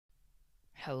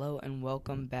Hello and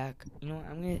welcome back.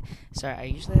 Sorry, I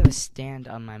usually have a stand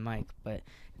on my mic, but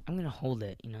I'm gonna hold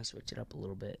it, switch it up a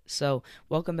little bit. So,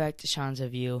 welcome back to Sean's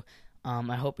Review.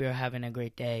 I hope you're having a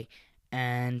great day.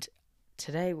 And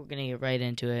today we're gonna get right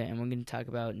into it, and we're gonna talk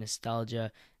about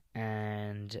nostalgia,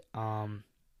 and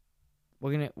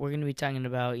we're gonna be talking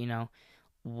about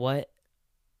what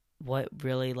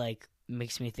really like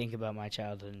makes me think about my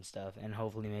childhood and stuff, and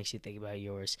hopefully makes you think about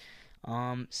yours.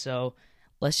 So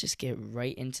let's just get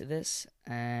right into this,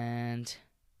 and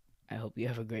I hope you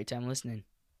have a great time listening.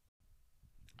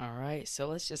 All right, so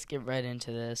let's just get right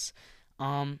into this.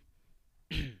 Um,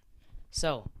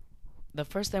 so the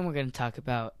first thing we're going to talk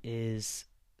about is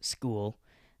school,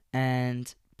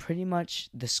 and pretty much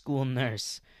the school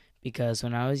nurse, because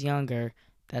when I was younger,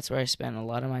 that's where I spent a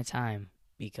lot of my time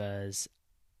because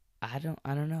I don't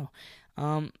know.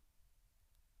 Um,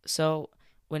 so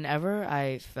whenever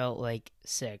I felt like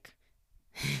sick,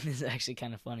 this is actually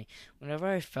kind of funny. Whenever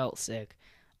I felt sick,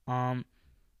 um,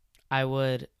 I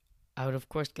would, I would of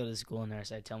course go to the school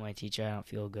nurse. I'd tell my teacher I don't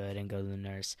feel good and go to the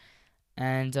nurse.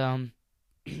 And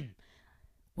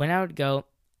when I would go,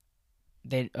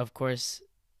 they of course,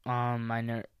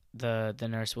 my the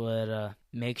nurse would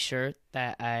make sure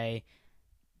that I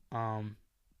um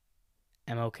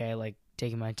am okay, like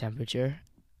taking my temperature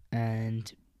and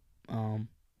um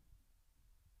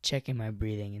checking my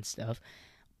breathing and stuff.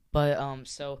 But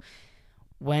so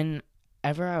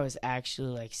whenever I was actually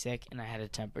like sick and I had a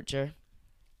temperature,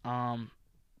 um,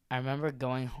 I remember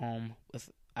going home with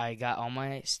I got all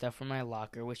my stuff from my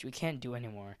locker, which we can't do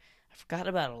anymore. I forgot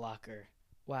about a locker.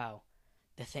 Wow,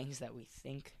 the things that we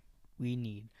think we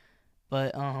need.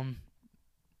 But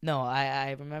no,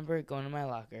 I remember going to my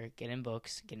locker, getting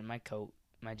books, getting my coat,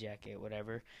 my jacket,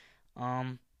 whatever.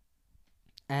 Um,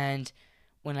 and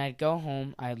when I'd go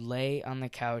home, I'd lay on the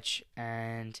couch,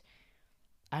 and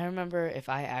I remember if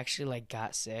I actually like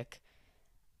got sick,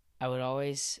 I would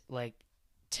always like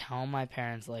tell my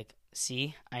parents like,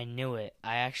 "See, I knew it.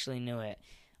 I actually knew it."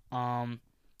 Um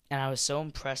and I was so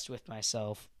impressed with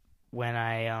myself when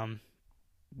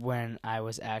I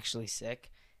was actually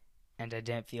sick and I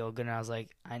didn't feel good and I was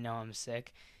like, "I know I'm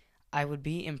sick." I would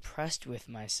be impressed with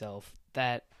myself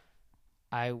that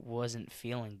I wasn't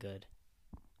feeling good.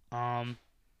 Um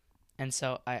and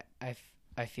so I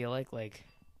feel like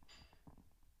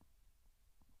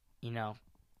you know,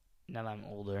 now that I'm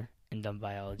older and done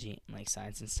biology and like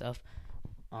science and stuff,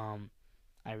 um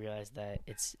I realized that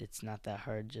it's not that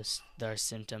hard. Just there are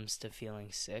symptoms to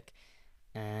feeling sick,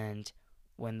 and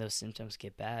when those symptoms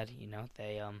get bad,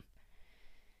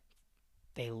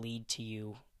 they lead to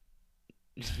you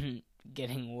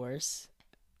getting worse.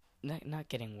 Not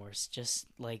getting worse, just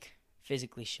like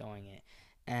physically showing it.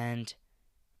 And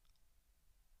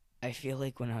I feel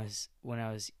like when I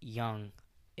was young,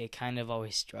 it kind of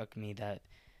always struck me that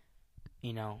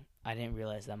I didn't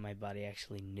realize that my body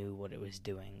actually knew what it was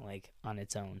doing like on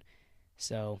its own.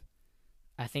 So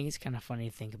I think it's kind of funny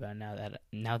to think about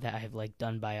now that I've like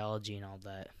done biology and all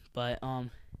that. But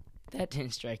that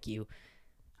didn't strike you.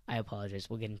 I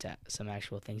apologize. We'll get into some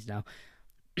actual things now.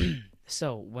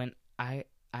 So when I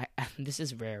this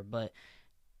is rare, but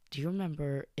do you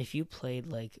remember if you played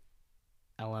like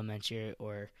elementary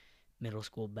or middle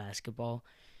school basketball?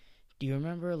 Do you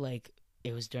remember like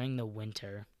it was during the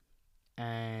winter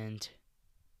and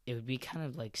it would be kind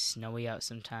of like snowy out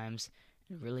sometimes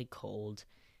and really cold.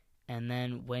 And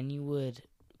then when you would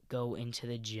go into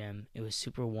the gym, it was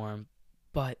super warm,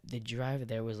 but the drive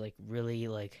there was like really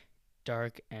like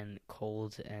dark and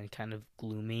cold and kind of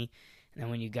gloomy. And then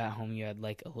when you got home, you had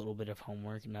like a little bit of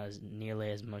homework, not as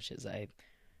nearly as much as I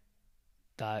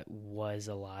thought was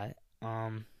a lot.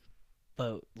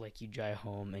 But like you drive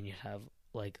home and you have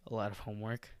like a lot of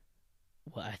homework.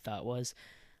 What I thought was,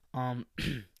 um,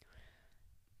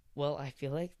 well, I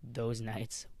feel like those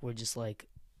nights were just like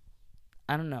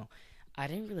I don't know. I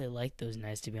didn't really like those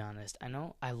nights, to be honest. I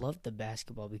know I loved the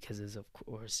basketball because it's of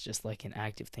course just like an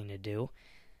active thing to do.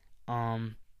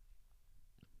 Um,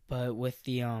 but with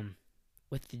the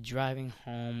driving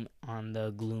home on the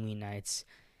gloomy nights,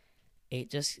 it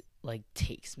just like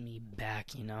takes me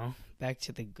back, back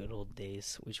to the good old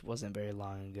days, which wasn't very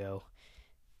long ago.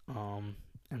 Um,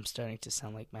 I'm starting to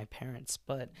sound like my parents,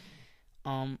 but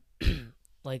um,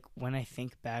 like when I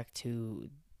think back to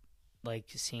like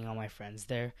seeing all my friends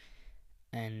there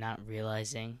and not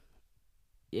realizing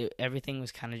everything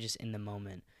was kind of just in the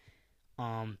moment.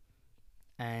 Um,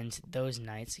 and those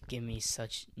nights give me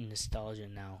such nostalgia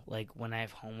now. Like when I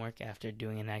have homework after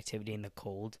doing an activity in the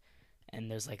cold, and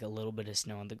there's like a little bit of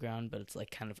snow on the ground, but it's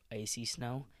like kind of icy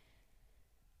snow.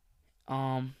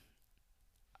 Um,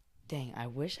 dang, I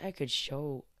wish I could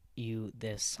show. you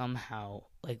this somehow,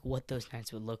 like what those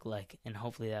nights would look like, and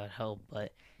hopefully that would help.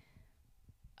 But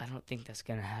I don't think that's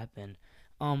gonna happen.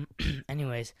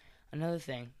 Anyways, another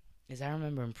thing is I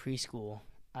remember in preschool,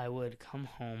 I would come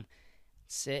home,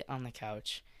 sit on the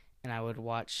couch, and I would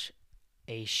watch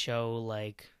a show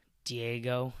like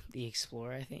Diego the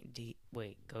Explorer. I think.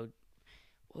 Wait, go.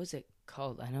 What was it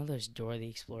called? I know there's Dora the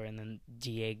Explorer and then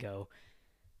Diego,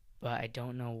 but I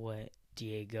don't know what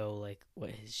Diego, like what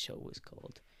his show was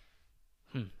called.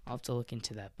 I'll have to look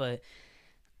into that. But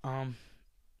I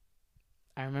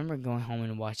remember going home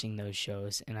and watching those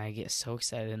shows, and I get so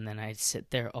excited, and then I'd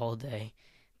sit there all day,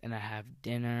 and I'd have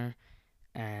dinner,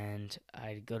 and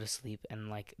I'd go to sleep, and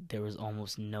like there was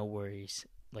almost no worries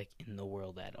like in the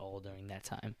world at all during that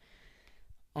time.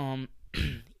 Um,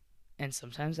 and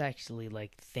sometimes I actually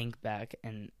like think back,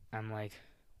 and I'm like,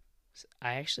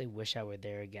 I actually wish I were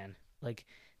there again. Like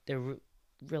there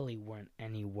really weren't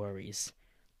any worries.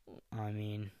 I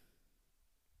mean,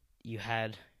 you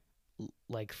had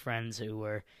like friends who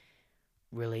were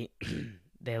really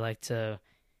they like to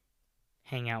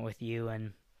hang out with you,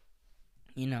 and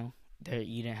you know there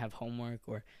you didn't have homework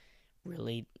or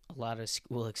really a lot of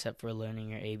school except for learning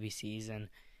your ABCs and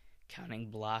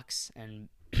counting blocks and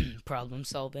problem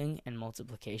solving and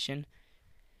multiplication.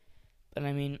 But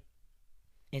I mean,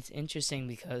 it's interesting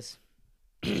because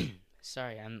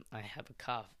sorry, I have a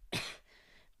cough.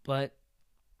 But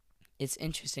it's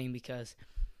interesting because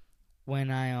when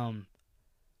I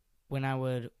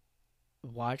would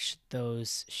watch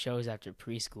those shows after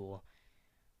preschool,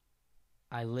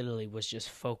 I literally was just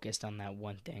focused on that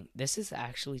one thing. This is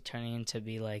actually turning out to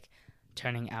be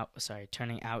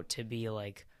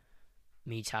like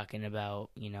me talking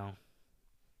about,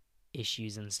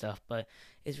 issues and stuff, but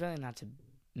it's really not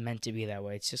meant to be that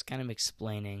way. It's just kind of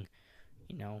explaining,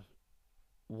 you know,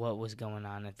 what was going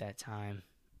on at that time.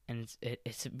 And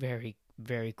it's very,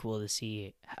 very cool to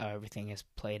see how everything has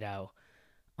played out.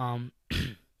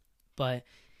 But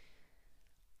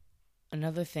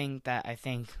another thing that I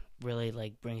think really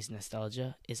like brings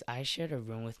nostalgia is I shared a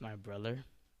room with my brother,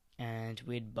 and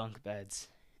we had bunk beds.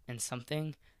 And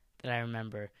something that I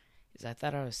remember is I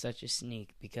thought I was such a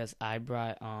sneak because I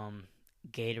brought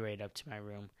Gatorade up to my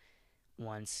room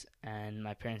once, and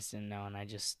my parents didn't know, and I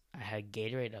had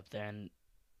Gatorade up there, and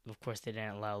of course they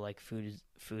didn't allow like food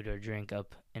or drink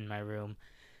up in my room.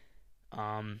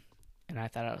 And I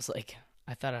thought I was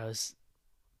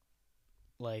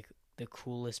like the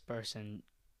coolest person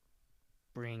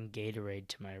bring Gatorade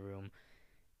to my room.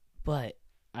 But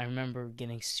I remember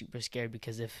getting super scared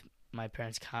because if my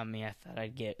parents caught me, I thought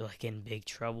I'd get like in big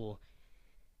trouble.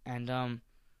 And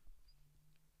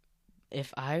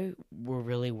if I were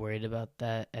really worried about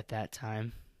that at that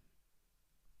time,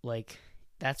 like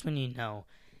that's when you know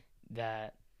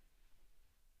that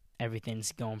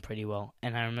everything's going pretty well.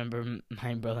 And I remember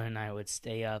my brother and I would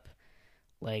stay up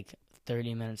like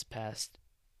 30 minutes past,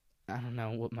 I don't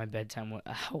know what my bedtime was.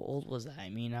 How old was I? I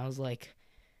mean, I was like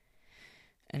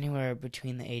anywhere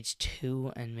between the age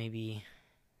 2 and maybe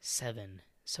 7.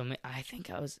 So I think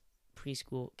I was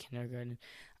preschool, kindergarten.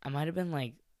 I might have been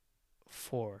like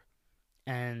 4.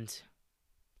 And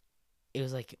it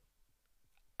was like,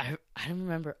 I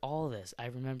remember all of this. I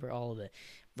remember all of it.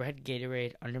 Red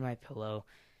Gatorade under my pillow.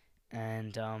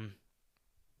 And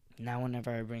now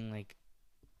whenever I bring like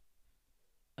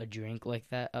a drink like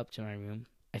that up to my room,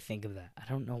 I think of that. I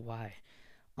don't know why.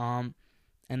 And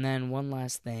then one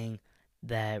last thing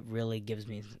that really gives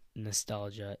me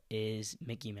nostalgia is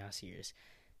Mickey Mouse ears.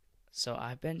 So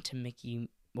I've been to Mickey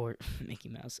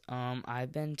Mouse.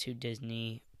 I've been to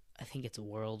Disney, I think it's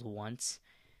World once.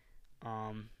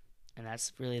 And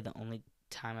that's really the only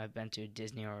time I've been to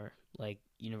Disney or like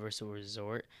Universal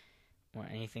Resort or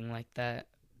anything like that.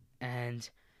 And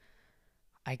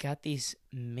I got these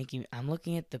I'm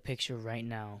looking at the picture right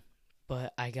now,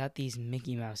 but I got these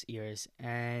Mickey Mouse ears,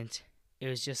 and it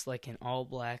was just like an all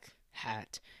black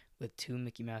hat with 2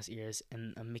 Mickey Mouse ears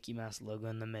and a Mickey Mouse logo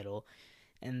in the middle.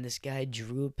 And this guy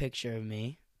drew a picture of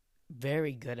me.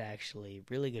 Very good, actually.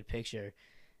 Really good picture.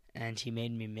 And he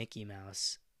made me Mickey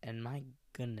Mouse. And my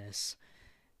goodness,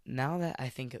 now that I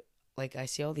think, like, I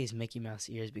see all these Mickey Mouse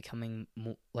ears becoming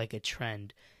like a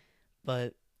trend,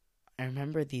 but I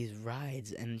remember these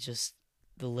rides and just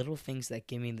the little things that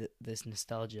give me this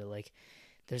nostalgia. Like,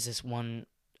 there's this one,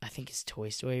 I think it's Toy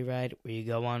Story ride, where you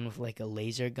go on with like a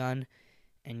laser gun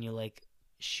and you like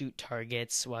shoot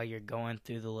targets while you're going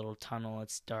through the little tunnel.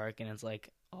 It's dark and it's like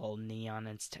all neon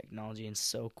and it's technology and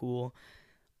so cool.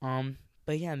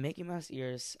 But yeah, Mickey Mouse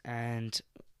ears and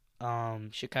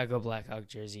Chicago Blackhawk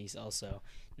jerseys also.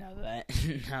 Now that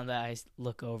now that I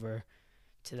look over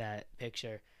to that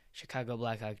picture, Chicago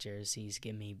Blackhawk jerseys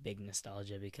give me big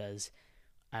nostalgia because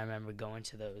I remember going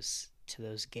to those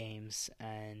games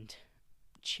and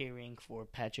cheering for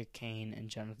Patrick Kane and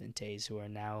Jonathan Toews, who are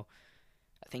now,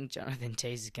 I think Jonathan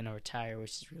Toews is gonna retire,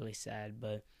 which is really sad.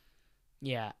 But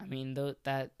yeah, I mean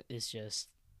that is just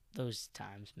those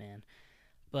times, man.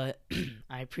 But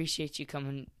I appreciate you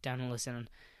coming down and listening.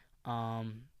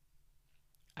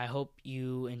 I hope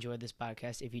you enjoyed this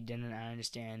podcast. If you didn't, I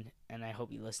understand, and I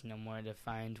hope you listen to more to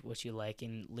find what you like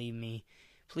and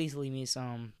please leave me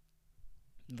some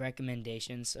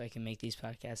recommendations so I can make these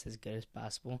podcasts as good as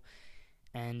possible.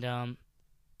 And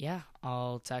yeah,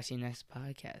 I'll talk to you next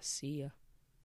podcast. See ya.